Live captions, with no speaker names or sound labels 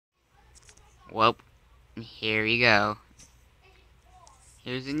Well, here we go.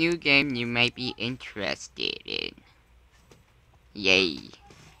 Here's a new game you might be interested in. Yay.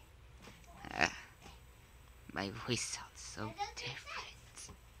 Uh, my voice sounds so different.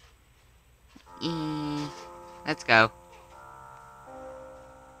 Let's go.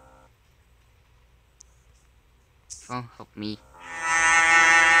 Phone, help me.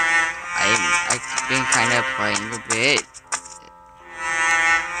 I've been kind of playing a bit.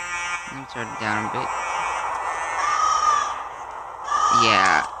 Let me turn it down a bit.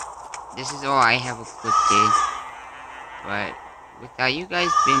 Yeah, this is all I have equipped in. But without you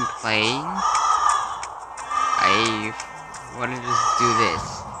guys been playing, I wanted to just do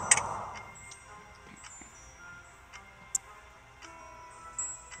this.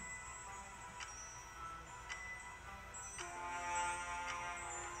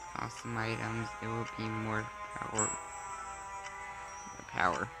 Awesome items, there will be more power.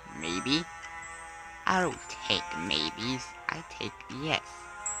 Maybe? I don't take maybes, I take yes.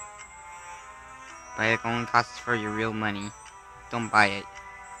 But it only costs for your real money. Don't buy it.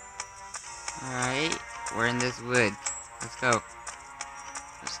 Alright, we're in this wood. Let's go.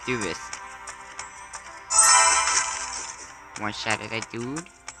 Let's do this. One shot at that dude.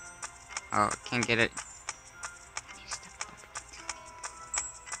 Oh, can't get it.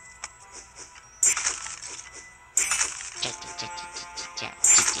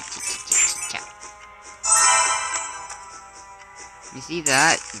 You see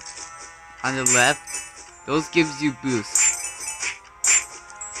that? On the left? Those gives you boosts.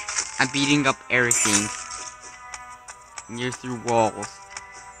 I'm beating up everything. And you're through walls.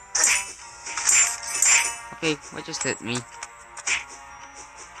 Okay, what just hit me?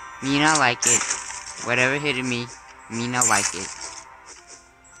 Me not like it. Whatever hit me not like it.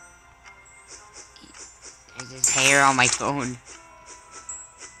 There's this hair on my phone.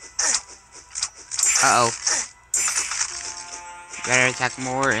 Uh-oh. Better attack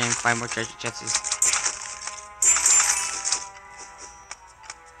more and find more treasure chests.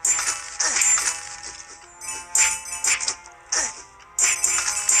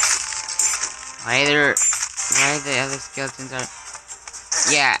 Why the other skeletons are...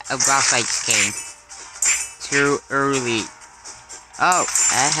 Yeah, a boss fight just came. Too early. Oh,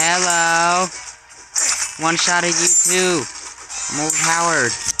 hello. One shot at you too. I'm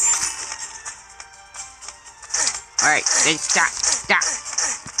overpowered. Alright, stop.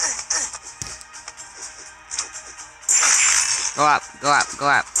 Go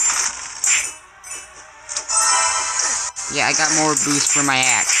up. Yeah, I got more boost for my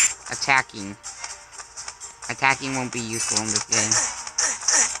axe. Attacking won't be useful in this game.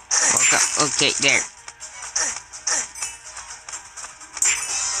 Okay, there.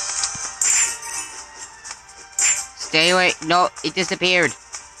 Stay away. No, it disappeared.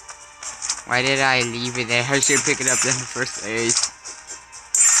 Why did I leave it there? I should pick it up in the first place.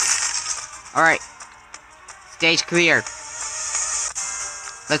 Alright. Stage clear.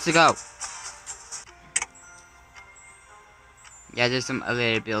 Let's go. Yeah, there's some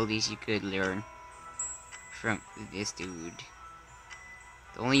other abilities you could learn from this dude.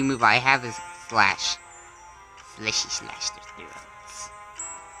 The only move I have is slash. Slash their throats.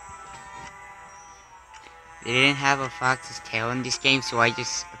 They didn't have a fox's tail in this game, so I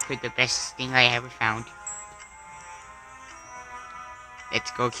just put the best thing I ever found.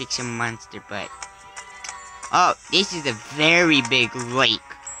 Let's go kick some monster butt. Oh, this is a very big lake.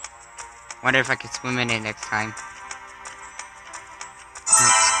 Wonder if I could swim in it next time.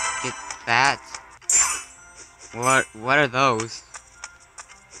 Let's get that. What are those?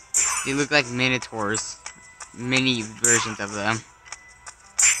 They look like minotaurs. Mini versions of them.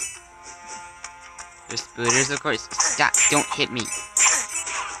 There's spooters, of course. Stop! Don't hit me.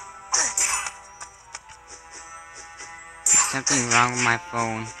 There's something wrong with my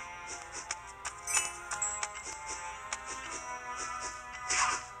phone.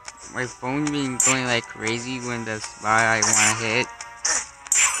 My phone's been going like crazy when the spot I want to hit.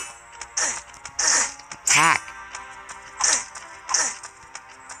 Attack!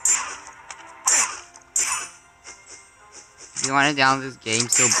 If you want to download this game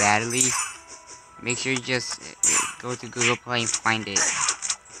so badly, make sure you just go to Google Play and find it.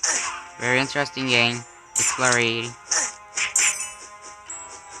 Very interesting game. Explorating.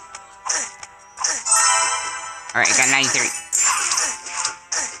 Alright, I got 93.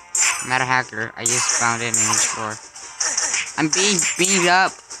 I'm not a hacker. I just found it in the store. I'm being beat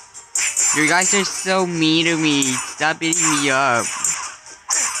up. You guys are so mean to me. Stop beating me up.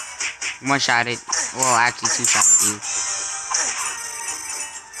 One shot at... Well, actually two shots at you.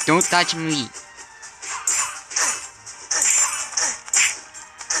 Don't touch me.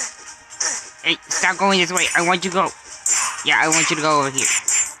 Hey, stop going this way. I want you to go. Yeah, I want you to go over here.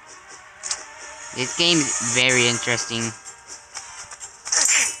 This game is very interesting.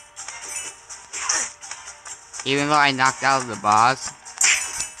 Even though I knocked out the boss.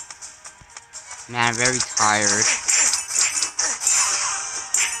 Man, I'm very tired.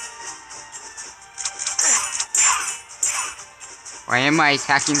 Why am I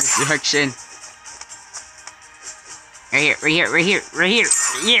attacking this direction? Right here, right here, right here, right here.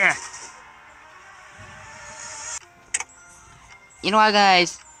 Yeah! You know what,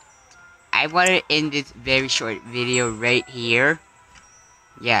 guys? I want to end this very short video right here.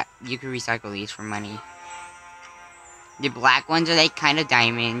 Yeah, you can recycle these for money. The black ones are like kind of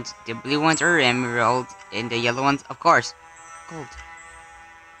diamonds. The blue ones are emerald. And the yellow ones, of course, gold.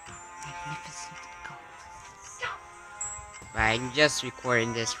 Magnificent gold. But I'm just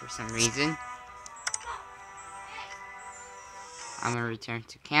recording this for some reason. I'm gonna return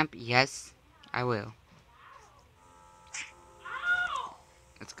to camp. Yes, I will.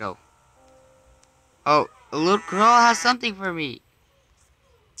 Let's go. Oh, a little girl has something for me.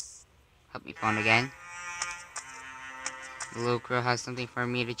 Help me phone again. The little girl has something for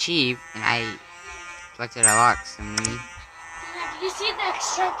me to achieve, and I collected a lot. So me. Did you see the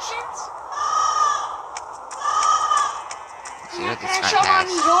instructions? Let's see what this Can I guy show has.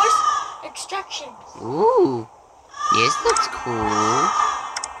 Mommy yours? Instructions. Ooh, this looks cool.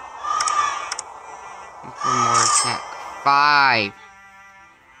 Look for more attack. 5.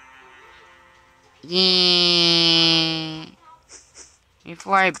 Yeah.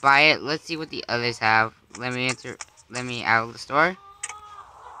 Before I buy it, let's see what the others have. Let me out of the store.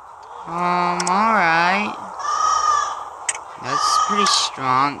 Alright. That's pretty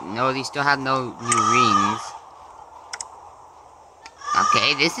strong. No, they still have no new rings.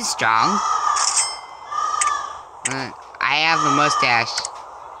 Okay, this is strong. I have a mustache.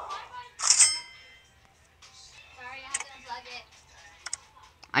 Sorry, I had to unplug it.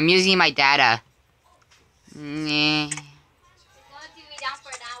 I'm using my data. Nah. It's gonna keep me down for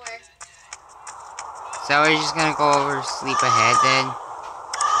an hour. So we're just gonna go over sleep ahead then.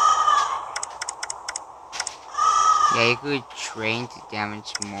 Yeah, you could train to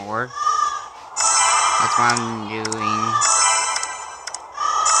damage more. That's what I'm doing.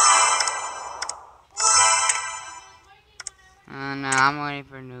 No, I'm waiting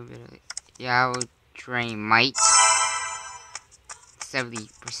for a new video. Yeah, I will train might.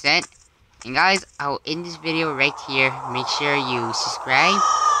 70%. And guys, I'll end this video right here. Make sure you subscribe.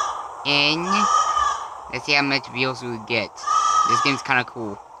 And let's see how much views we get. This game's kind of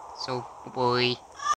cool. So, boy.